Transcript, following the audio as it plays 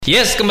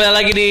Yes, kembali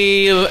lagi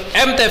di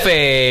MTV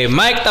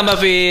Mike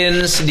tambah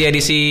Vinz di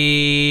edisi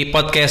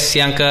podcast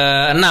yang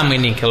ke-6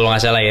 ini kalau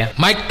nggak salah ya.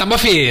 Mike tambah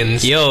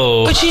Vinz.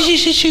 Yo.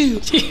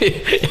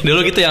 Dulu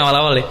gitu yang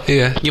awal-awal ya.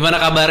 Iya.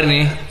 Gimana kabar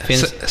nih,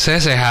 Vinz? Saya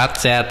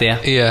sehat. Sehat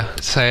ya. Iya.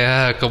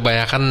 Saya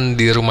kebanyakan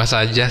di rumah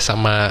saja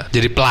sama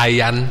jadi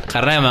pelayan.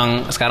 Karena emang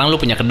sekarang lu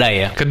punya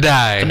kedai ya.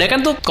 Kedai. Kedai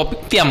kan tuh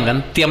kopi tiam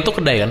kan? Tiam tuh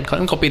kedai kan?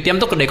 Kan kopi tiam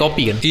tuh kedai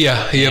kopi kan?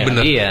 Iya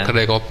benar. Iya.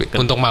 Kedai kopi.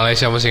 Untuk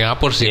Malaysia sama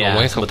Singapura sih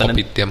ngomongnya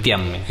kopi tiam.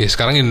 Ya. Ya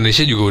sekarang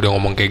Indonesia juga udah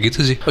ngomong kayak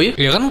gitu sih. Oh iya?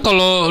 Ya kan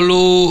kalau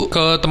lu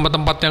ke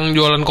tempat-tempat yang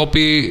jualan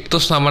kopi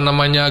terus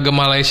nama-namanya agak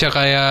Malaysia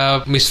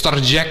kayak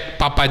Mr.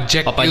 Jack, Papa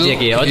Jack. Papa Jack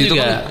ya. Oh, itu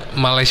juga kan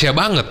Malaysia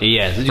banget.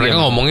 Iya, itu mereka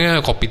juga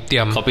ngomongnya kopi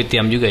tiam. Kopi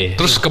tiam juga ya.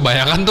 Terus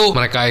kebanyakan tuh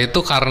mereka itu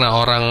karena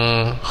orang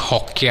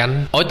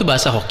Hokkien. Oh, itu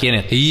bahasa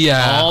Hokkien ya? Iya.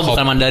 Oh,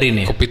 bukan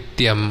Mandarin ya? Kopi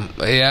tiam.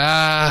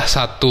 Ya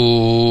satu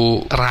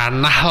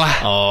ranah lah.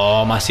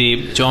 Oh,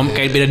 masih cuma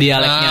kayak beda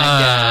dialeknya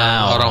aja.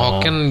 Orang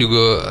Hokkien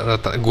juga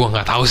gue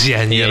nggak tahu sih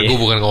anjir. Iya. Gue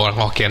bukan orang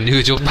Hokkien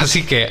juga, cuma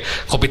pasti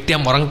kayak kopi tiam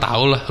orang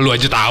tahu lah. Lu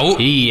aja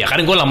tahu. Iya,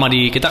 kan gue lama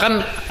kita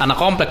kan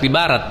anak komplek di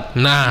barat.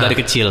 Nah, dari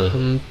kecil.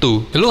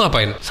 Tuh. Lu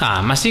ngapain?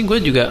 Sama sih,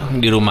 gue juga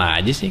di rumah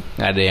aja sih,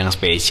 nggak ada yang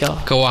spesial.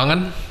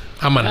 Keuangan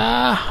aman.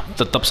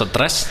 Tetap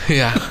stres.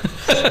 Ya.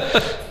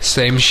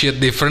 Same shit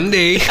different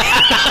day.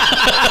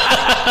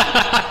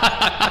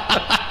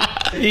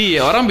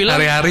 Iya, orang bilang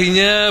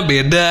hari-harinya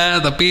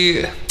beda,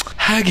 tapi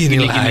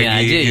gini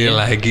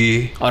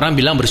lagi. Orang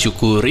bilang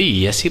bersyukur.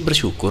 Iya sih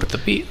bersyukur,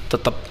 tapi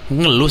tetap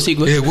ngeluh sih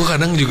gue. Ya gue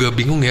kadang juga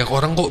bingung ya,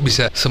 orang kok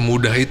bisa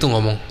semudah itu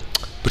ngomong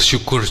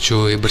bersyukur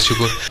cuy,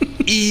 bersyukur.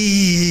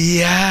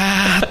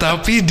 Iya,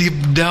 tapi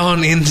deep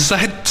down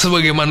inside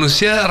sebagai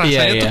manusia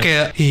rasanya tuh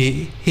kayak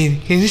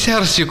ini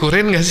saya harus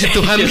syukurin gak sih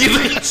Tuhan gitu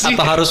gak sih?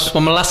 Atau harus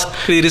memelas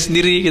diri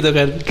sendiri gitu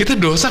kan. Kita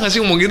dosa gak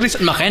sih ngomong gini?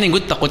 Makanya nih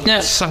gue takutnya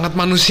sangat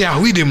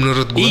manusiawi deh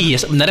menurut gue.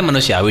 Iya sebenarnya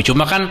manusiawi,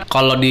 cuma kan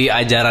kalau di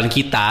ajaran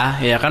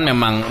kita ya kan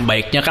memang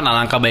baiknya kan,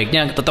 alangkah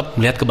baiknya tetap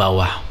melihat ke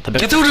bawah.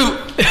 Tapi kita udah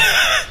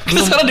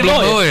sekarang di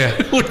bawah ya?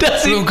 Udah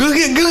sih.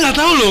 Gue nggak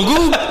tahu loh.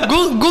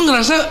 Gue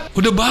ngerasa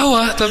udah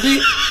bawah, tapi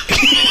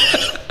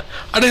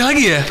ada yang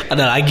lagi ya?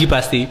 Ada lagi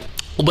pasti.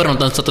 Gue baru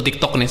nonton satu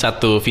TikTok nih,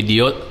 satu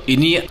video.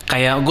 Ini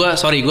kayak gue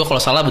kalau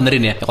salah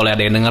benerin ya. Kalau ada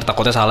yang denger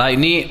takutnya salah.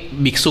 Ini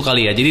biksu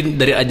kali ya. Jadi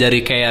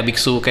dari kayak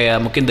biksu, kayak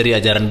mungkin dari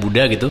ajaran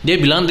Buddha gitu.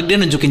 Dia bilang dia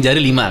nunjukin jari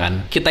 5 kan.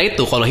 Kita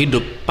itu kalau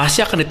hidup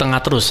pasti akan di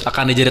tengah terus,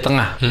 akan di jari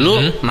tengah. Lu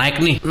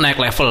naik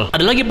level.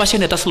 Ada lagi pasti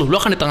yang di atas lu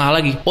akan di tengah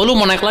lagi. Oh lu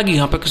mau naik lagi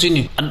sampai ke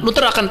sini. Lu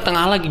akan di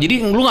tengah lagi.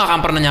 Jadi lu gak akan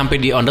pernah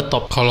nyampe di on the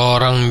top. Kalau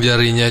orang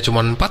jarinya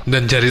cuma 4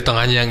 dan jari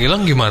tengahnya yang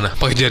hilang gimana?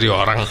 Pakai jari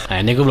orang. Nah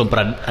ini gue belum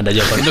pernah ada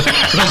jawaban itu.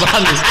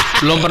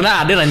 belum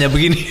pernah ada nanya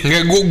begini.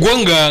 Gue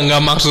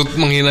nggak maksud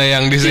menghina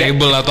yang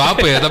disable atau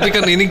apa ya, tapi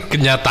kan ini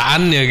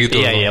kenyataannya gitu.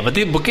 Iya.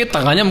 Berarti mungkin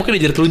tangannya mungkin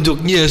di jari telunjuk.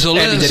 Iya,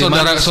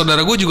 soalnya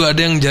saudara gue juga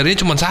ada yang jarinya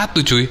cuma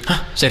 1 cuy.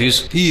 Hah?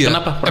 Serius? Iya.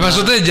 Kenapa?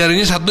 Maksudnya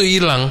jarinya 1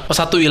 hilang. Oh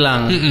 1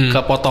 hilang,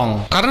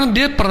 kepotong. Karena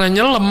dia pernah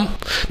nyelam.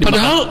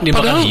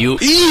 Padahal hiu.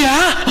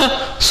 Iya.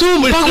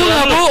 Sumpah gue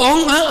nggak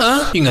bohong.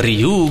 Ngeri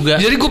juga.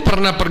 Jadi gue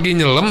pernah pergi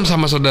nyelam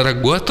sama saudara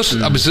gue, terus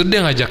abis itu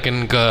dia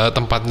ngajakin ke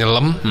tempat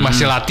nyelam,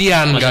 masih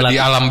latihan, gak di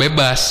alam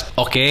bebas.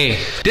 Oke.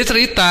 Dia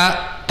cerita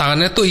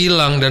tangannya tuh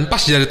hilang dan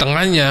pas jari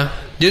tengahnya.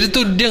 Jadi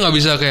tuh dia nggak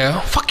bisa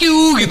kayak fuck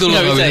you gitu loh.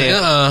 Nggak bisa ya?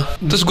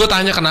 Terus gue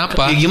tanya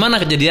kenapa? Ya,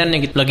 gimana kejadiannya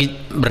gitu? Lagi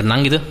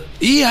berenang gitu?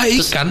 Iya,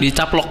 terus ikan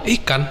dicaplok.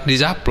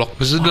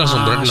 Terus dia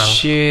langsung berenang.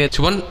 Shit.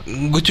 Cuman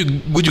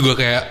gue juga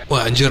kayak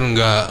wah anjir,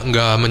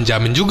 nggak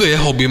menjamin juga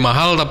ya hobi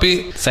mahal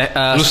tapi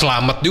lu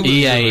selamat juga.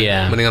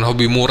 Iya. Mendingan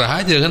hobi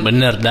murah aja kan.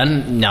 Bener,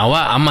 dan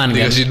nyawa aman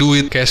kan. Dikasih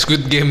duit kayak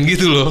Squid Game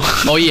gitu loh.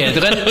 Oh iya, itu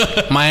kan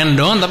main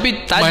doang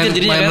tapi tajir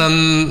jadinya kan.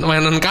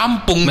 Mainan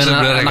kampung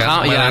sebenarnya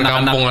kan. Mainan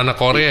kampung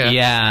anak Korea.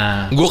 Iya.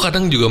 Gue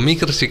kadang juga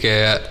mikir sih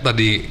kayak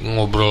tadi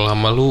ngobrol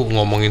sama lu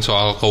ngomongin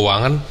soal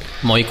keuangan.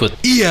 Mau ikut?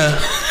 Iya.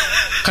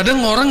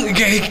 Kadang orang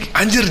kayak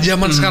anjir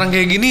zaman sekarang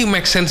kayak gini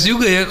make sense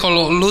juga ya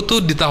kalau lu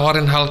tuh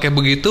ditawarin hal kayak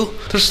begitu,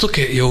 terus tuh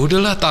kayak ya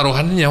udahlah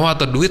taruhannya nyawa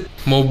atau duit.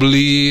 Mau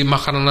beli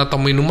makanan atau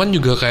minuman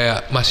juga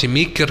kayak masih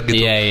mikir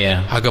gitu.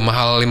 Iya. Agak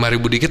mahal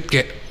 5.000 dikit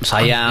kayak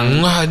sayang.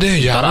 Nggak deh,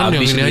 jangan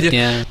yang ini duitnya aja.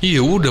 Iya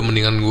udah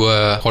mendingan gue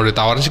kalau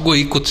ditawarin sih gue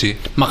ikut sih.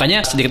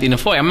 Makanya sedikit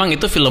info, emang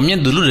itu filmnya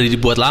dulu udah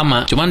dibuat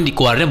lama, cuman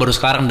dikeluarinnya baru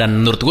sekarang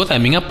dan menurut gue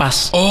timingnya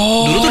pas.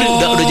 Dulu tuh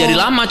udah jadi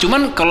lama,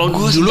 cuman kalau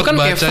dulu kan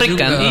kayak freak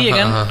juga. Kan, iya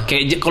kan.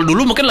 Kayak kalau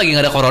dulu mungkin lagi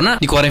nggak ada corona,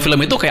 dikeluarin film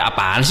itu kayak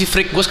apaan sih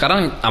freak. Gue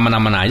sekarang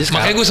aman-aman aja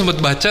sekarang. Makanya gue sempet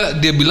baca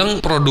dia bilang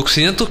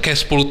produksinya tuh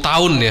kayak 10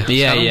 tahun ya.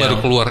 Sekarang baru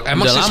keluar.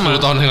 Emang udah sih 10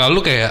 tahun yang lalu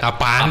kayak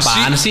apaan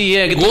sih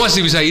ya gitu. Gue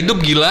masih bisa hidup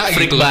gila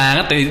freak gitu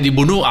banget kan.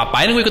 Dibunuh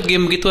apain gue ikut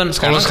game gituan.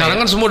 Kalau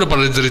sekarang kan semua udah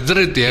pada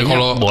jerit-jerit ya.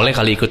 Kalau boleh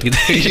kali ikut gitu.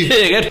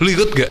 Iya kan. Lu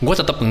ikut gak? Gue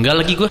tetap enggak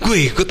lagi gue.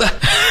 Gue ikut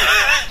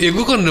Ya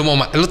gue kan udah mau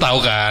lu tahu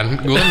kan,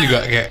 gue kan juga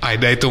kayak I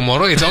die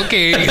tomorrow it's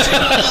okay gitu.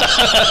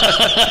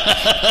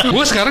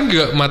 Gue sekarang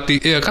juga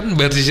mati, ya kan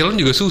bayar cicilan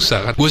juga susah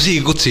kan. Gue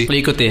sih ikut sih. Lu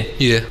ikut ya?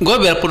 Iya. Gue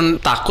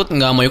biarpun takut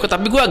nggak mau ikut,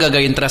 tapi gue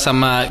agak-agak interest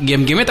sama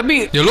game-gamenya. Tapi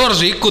ya lu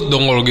harus ikut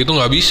dong, kalau gitu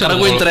nggak bisa.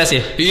 karena gue interest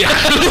ya. Iya.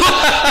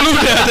 lu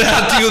udah ada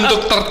hati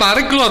untuk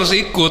tertarik, lu harus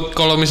ikut.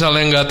 Kalau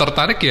misalnya nggak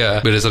tertarik ya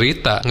beda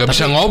cerita. Nggak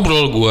bisa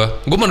ngobrol gue.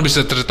 Gue mana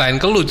bisa ceritain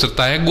ke lu.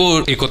 Ceritanya gue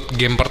ikut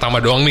game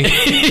pertama doang nih.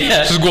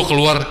 Terus gue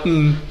keluar.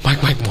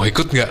 Mike mau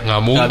ikut nggak?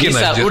 Nggak mungkin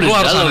bisa, aja. Lu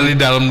harus ada di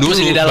dalam dulu.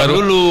 Di dalam baru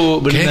dulu.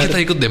 Kayak kita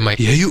ikut deh Mike.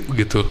 Iya yuk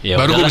gitu. Ya,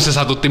 baru gue bisa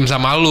satu tim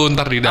sama lu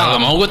ntar di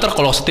dalam. Mau gue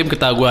kalau setim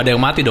kita gue ada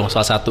yang mati dong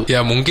salah satu.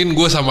 Ya mungkin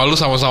gue sama lu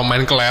sama-sama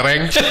main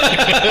kelereng.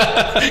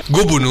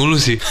 Gue bunuh lu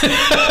sih.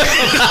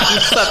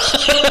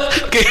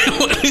 Kayak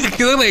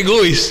kita kan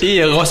egois.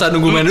 Iya, gak usah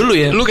nunggu main dulu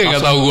ya. Lu kayak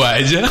gak tahu gue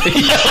aja.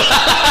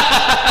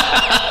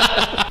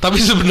 Tapi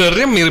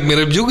sebenarnya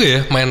mirip-mirip juga ya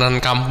mainan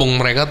kampung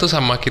mereka tuh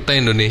sama kita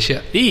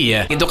Indonesia.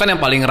 Iya, itu kan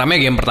yang paling rame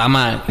game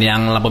pertama,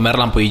 yang lampu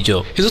merah lampu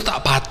hijau. Itu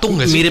tak patung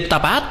gak sih? Mirip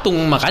tak patung,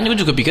 makanya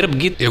gue juga pikir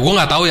begitu. Ya gue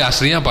nggak tahu ya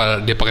aslinya apa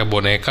dia pakai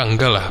boneka,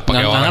 enggak lah,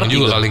 pakai orang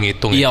juga kali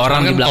ngitung. Iya,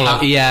 orang di belakang.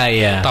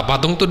 Iya. Tak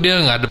patung tuh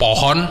dia nggak ada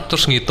pohon,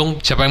 terus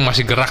ngitung siapa yang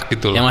masih gerak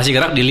gitu loh. Yang masih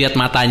gerak dilihat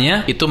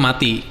matanya itu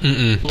mati.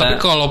 Tapi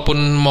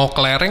kalaupun mau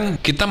kelereng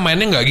kita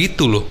mainnya nggak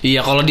gitu loh.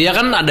 Iya, kalau dia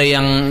kan ada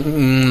yang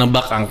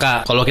nebak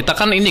angka. Kalau kita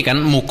kan ini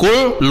kan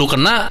mukul, lu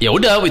kena, ya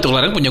udah itu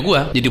kelereng punya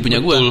gua, jadi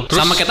punya gua.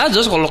 Sama kayak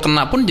Tazos, kalau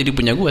kena pun jadi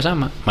punya gua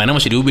sama. Mainnya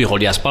masih diubi, kalau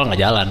di aspal nggak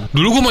jalan.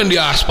 Dulu gua main di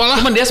aspal lah.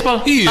 Cuma di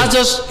aspal. Iya.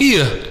 Tazos.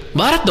 Iya.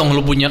 Baret dong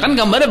lu punya, kan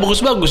gambarnya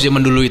bagus-bagus zaman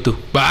dulu itu.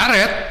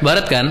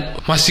 Baret kan?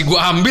 Masih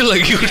gua ambil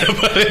lagi udah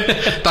baret.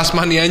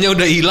 Tasmanianya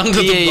udah hilang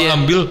tetep gua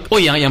ambil. Oh,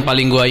 yang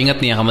paling gua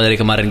inget nih sama dari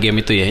kemarin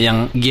game itu ya,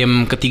 yang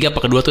game ketiga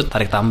apa kedua tuh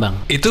tarik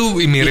tambang.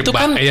 Itu mirip itu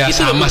kan, ya itu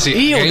sama sih.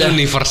 Iya, kayak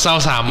universal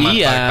sama.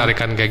 Iya.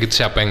 Tarikan kayak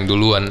gitu siapa yang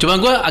duluan. Cuma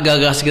gua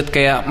agak-agak sedikit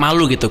kayak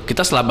malu gitu.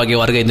 Kita sebagai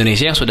warga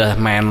Indonesia yang sudah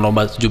main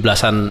lomba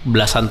 17-an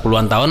belasan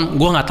puluhan tahun,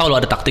 gua nggak tahu lo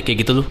ada taktik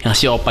kayak gitu loh yang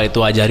si Opa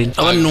itu ajarin.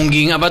 Apa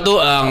nungging apa tuh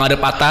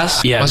ngadep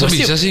atas. Ya, masa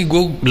bisa sih?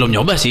 Gua belum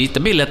nyoba sih,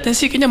 tapi liatnya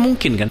sih kayaknya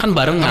mungkin kan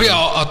barengan. Tapi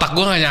otak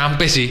gue nggak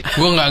nyampe sih.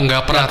 Gue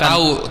nggak pernah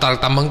tahu tarik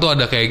tambang tuh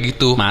ada kayak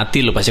gitu. Mati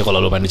lu pasti kalau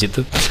lu main di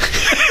situ.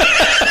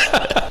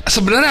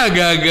 Sebenarnya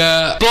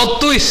agak-agak plot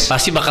twist.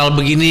 Pasti bakal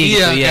begini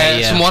iya, gitu.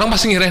 Iya. Semua orang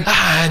pasti ngirain,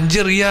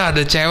 anjir ya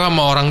ada cewek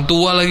sama orang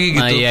tua lagi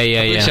gitu.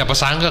 Tapi siapa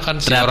sangka kan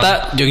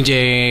ternyata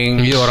jeng-jeng.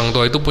 Iya, orang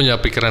tua itu punya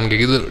pikiran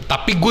kayak gitu.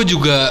 Tapi gue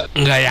juga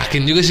nggak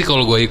yakin juga sih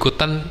kalau gue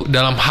ikutan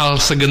dalam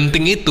hal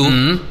segenting itu.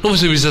 Lu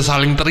masih bisa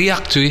saling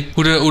teriak cuy.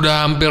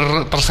 Udah hampir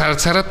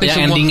terseret-seret nih yang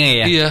semua. Endingnya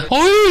ya. Iya.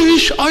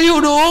 Oish, ayo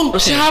dong.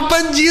 Terus siapa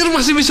anjir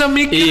masih bisa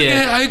mikir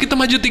kayak, ayo kita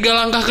maju 3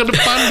 langkah ke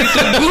depan gitu.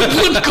 Gue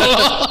pun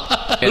kalau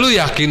lu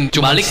yakin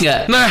cuma balik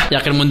nggak? Nah,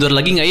 yakin mundur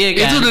lagi nggak? Iya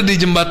kan? Itu udah di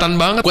jembatan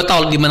banget. Gue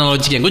tahu di mana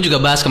logiknya. Gue juga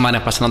bahas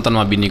kemana pas nonton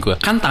sama bini gue.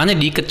 Kan tangannya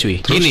diikat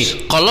cuy. Terus? Gini,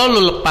 kalau lu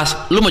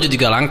lepas, lu maju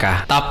 3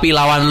 langkah, tapi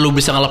lawan lu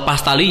bisa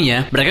ngelepas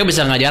talinya, mereka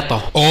bisa nggak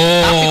jatuh.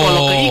 Tapi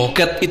kalau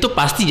keikat itu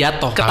pasti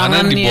jatuh ke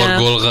tangannya.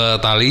 Diborgol ke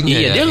talinya.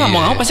 Iya, dia nggak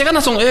mau apa pasti kan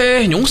langsung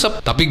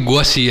nyungsep. Tapi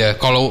gue sih ya,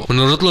 kalau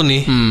menurut lu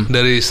nih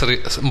dari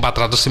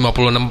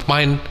 456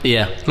 pemain,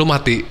 lu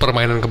mati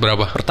permainan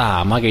keberapa?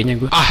 Pertama kayaknya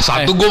gue.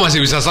 Satu gue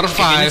masih bisa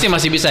survive. Ini sih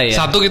masih bisa ya.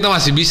 Satu kita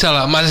masih bisa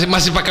lah,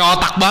 masih pakai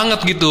otak banget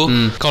gitu.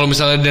 Kalau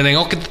misalnya dia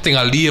nengok kita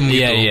tinggal diem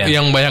gitu.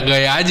 Yang banyak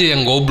gaya aja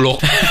yang goblok.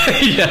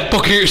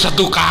 Pakai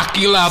satu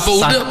kaki lah apa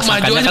udah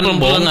maju aja kan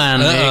pelan-pelan.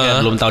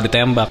 Belum tahu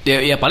ditembak.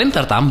 Ya paling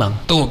tertambang.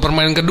 Tuh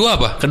permainan kedua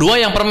apa? Kedua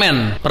yang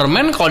permen.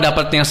 Permen kalau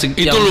dapet yang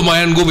itu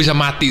lumayan gue bisa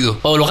mati tuh.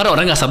 Oh, lu kan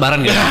orang nggak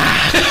sabaran gitu.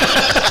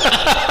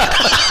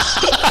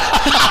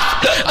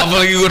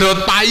 Apalagi gue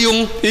dapat payung.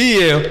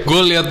 Iya.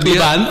 Gue lihat dia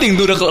banting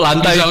tuh udah ke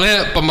lantai. Misalnya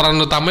pemeran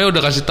utamanya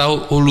udah kasih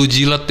tahu, lu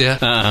jilat ya.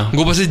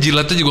 Gue pasti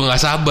jilatnya juga nggak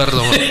sabar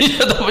dong.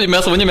 Iya, tapi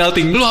semuanya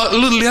melting.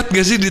 Lu lihat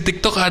gak sih di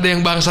TikTok ada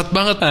yang bangsat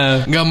banget.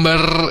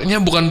 Gambarnya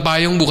bukan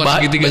payung, bukan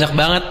segitiga. Banyak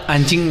banget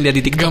anjing lihat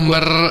di TikTok.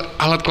 Gambar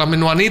alat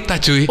kelamin wanita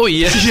cuy. Oh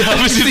iya.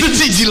 Habis itu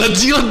sih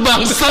jilat-jilat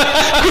bangsat.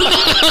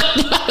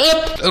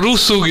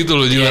 Rusuh gitu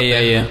loh jilatnya.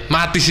 Iya.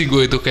 Mati sih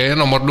gue itu kayaknya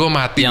nomor 2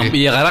 mati.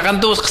 Iya, karena kan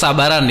tuh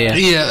kesabaran ya.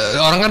 Iya,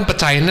 orang kan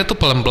pecahinnya tuh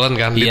pelan-pelan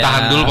kan.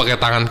 Ditahan dulu pakai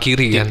tangan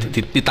kiri kan.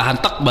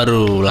 Ditahan tak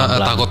baru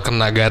pelan-pelan. Takut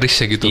kena garis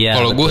ya gitu.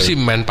 Kalau gue sih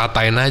main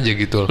patahin aja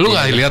gitu. Lu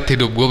nggak lihat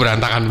hidup gue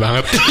berantakan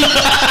banget.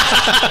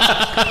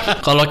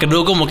 Kalau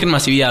kedua gue mungkin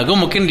masih gue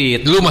mungkin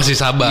lu masih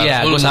sabar.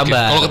 Iya, gue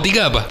sabar. Kalau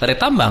ketiga apa? Tarik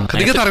tambang.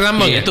 Ketiga tarik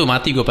tambang ya? Itu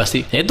mati gue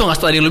pasti. Ya itu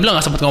nggak tadi lu bilang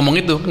nggak sempet ngomong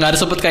itu. Nggak ada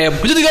sempet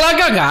kayak itu 3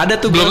 langkah nggak ada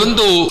tuh. Belum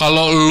tentu.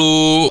 Kalau lu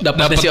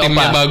dapet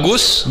timnya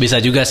bagus,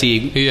 bisa juga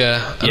sih.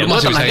 Iya. Ya, lu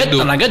masih bisa hidup.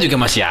 Tenaga juga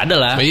masih ada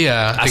lah.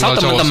 Iya. Asal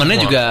teman-temannya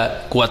juga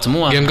kuat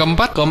semua. Game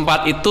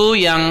keempat itu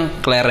yang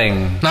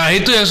kelereng. Nah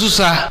itu yang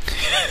susah.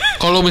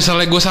 Kalau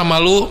misalnya gue sama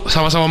lu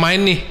sama-sama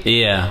main nih,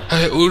 Iya.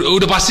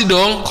 udah pasti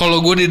dong. Kalau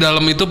gue di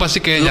dalam itu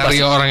pasti kayak Lu nyari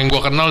pasti- orang yang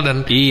gue kenal dan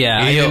Iya,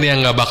 ayo. ini yang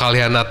nggak bakal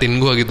hianatin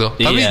gue gitu.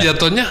 Iya. Tapi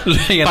jatuhnya Lu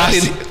yang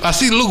hianatin.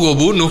 pasti lu gue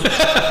bunuh.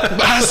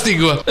 Pasti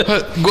gue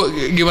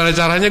gimana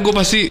caranya gue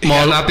pasti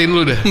hianatin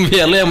lu deh.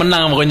 Biar lu yang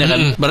menang pokoknya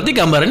kan. Berarti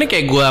gambarannya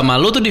kayak gua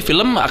malu tuh di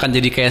film akan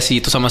jadi kayak si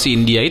itu sama si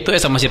India itu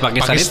sama si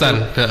Pakistan, Pakistan.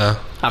 itu. Heeh.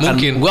 Akan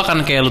Mungkin. gua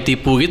akan kayak lu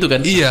tipu gitu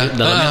kan. Iya.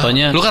 Dalamnya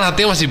taunya. Lu kan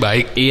hatinya masih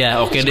baik.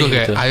 Iya, oke Terus deh gua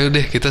kayak, gitu. ayo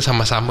deh kita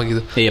sama-sama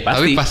gitu. Iya, pasti.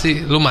 Tapi pasti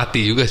lu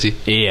mati juga sih.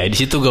 Iya, di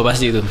situ gua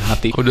pasti itu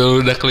hati.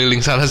 Udah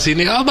keliling sana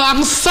sini,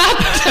 bangsat.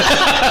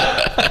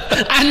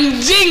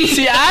 Anjing,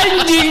 si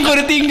anjing gua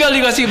ditinggal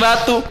dikasih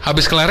batu.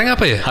 Habis kelereng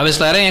apa ya? Habis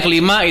lereng yang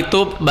kelima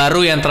itu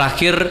baru yang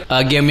terakhir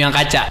game yang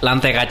kaca,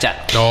 lantai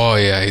kaca. Oh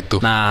iya itu.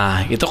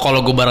 Nah, itu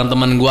kalau gue bareng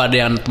temen gue, ada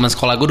yang teman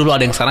sekolah gue dulu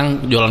ada yang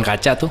sekarang jualan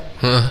kaca tuh.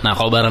 Heeh. Nah,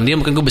 kalau bareng dia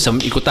mungkin gue bisa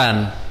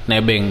ikutan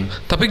nebeng.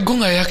 Tapi gue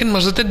nggak yakin,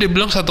 maksudnya dia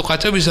bilang satu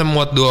kaca bisa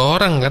muat 2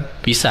 orang kan?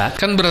 Bisa.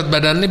 Kan berat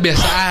badannya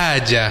biasa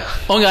aja.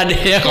 Oh, nggak ada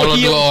ya. Kalau Oh,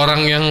 iya. 2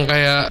 orang yang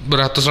kayak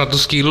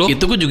beratus-ratus kilo,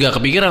 Itu gue juga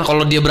kepikiran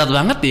kalau dia berat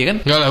banget ya kan.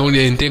 nggak lah,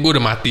 dia intinya gue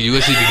udah mati juga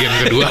sih di game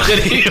kedua.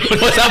 Jadi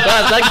gak usah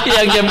bahas lagi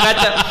yang game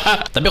kaca.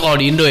 Tapi kalau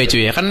di Indo ya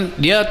cuy ya, kan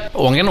dia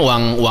uangnya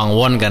uang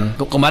won kan.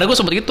 Kemarin gue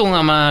sempet hitung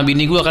sama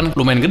bini gue kan,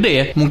 lumayan gede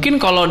ya. Mungkin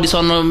kalau di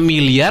sono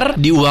miliar,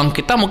 di uang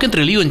kita mungkin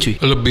triliun cuy.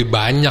 Lebih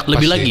banyak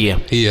Lebih pasti. lagi ya?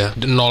 Iya,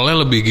 nolnya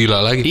lebih gila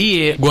lagi.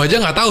 Iya. Gue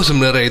aja nggak tahu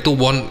sebenarnya itu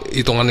won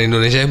hitungan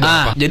Indonesia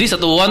berapa. Jadi 1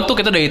 won tuh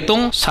kita udah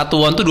hitung 1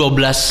 won tuh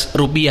 12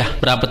 rupiah.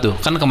 Berapa tuh?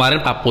 Kan kemarin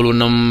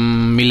 46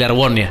 miliar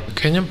won ya.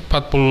 Kayaknya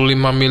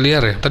 45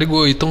 miliar ya. Tadi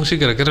gue hitung sih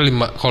kira-kira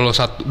 5, kalau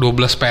 12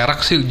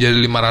 perak sih jadi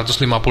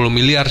 550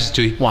 miliar sih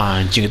cuy.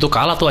 Wah anjing, itu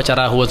kalah tuh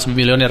acara Who Wants to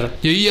Be Millionaire.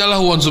 Ya iyalah,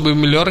 Won Super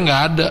Miliar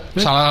nggak ada.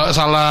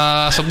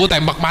 Salah sebut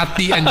tembak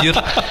mati anjir.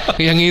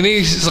 Yang ini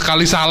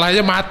sekali salah aja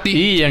mati.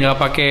 Iya, nggak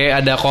pakai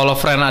ada call of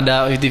friend,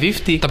 ada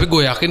 50-50. Tapi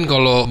gue yakin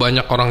kalau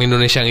banyak orang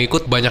Indonesia yang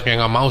ikut, banyak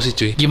yang nggak mau sih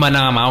cuy.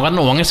 Gimana nggak mau, kan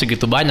uangnya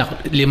segitu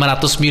banyak,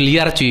 500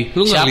 miliar cuy.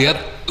 Lu nggak Siapa? lihat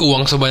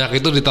uang sebanyak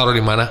itu ditaruh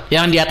di mana?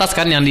 Yang di atas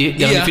kan, yang di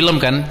Iya. film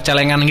kan,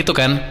 celengan gitu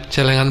kan.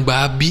 Celengan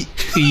babi.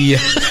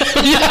 Iya.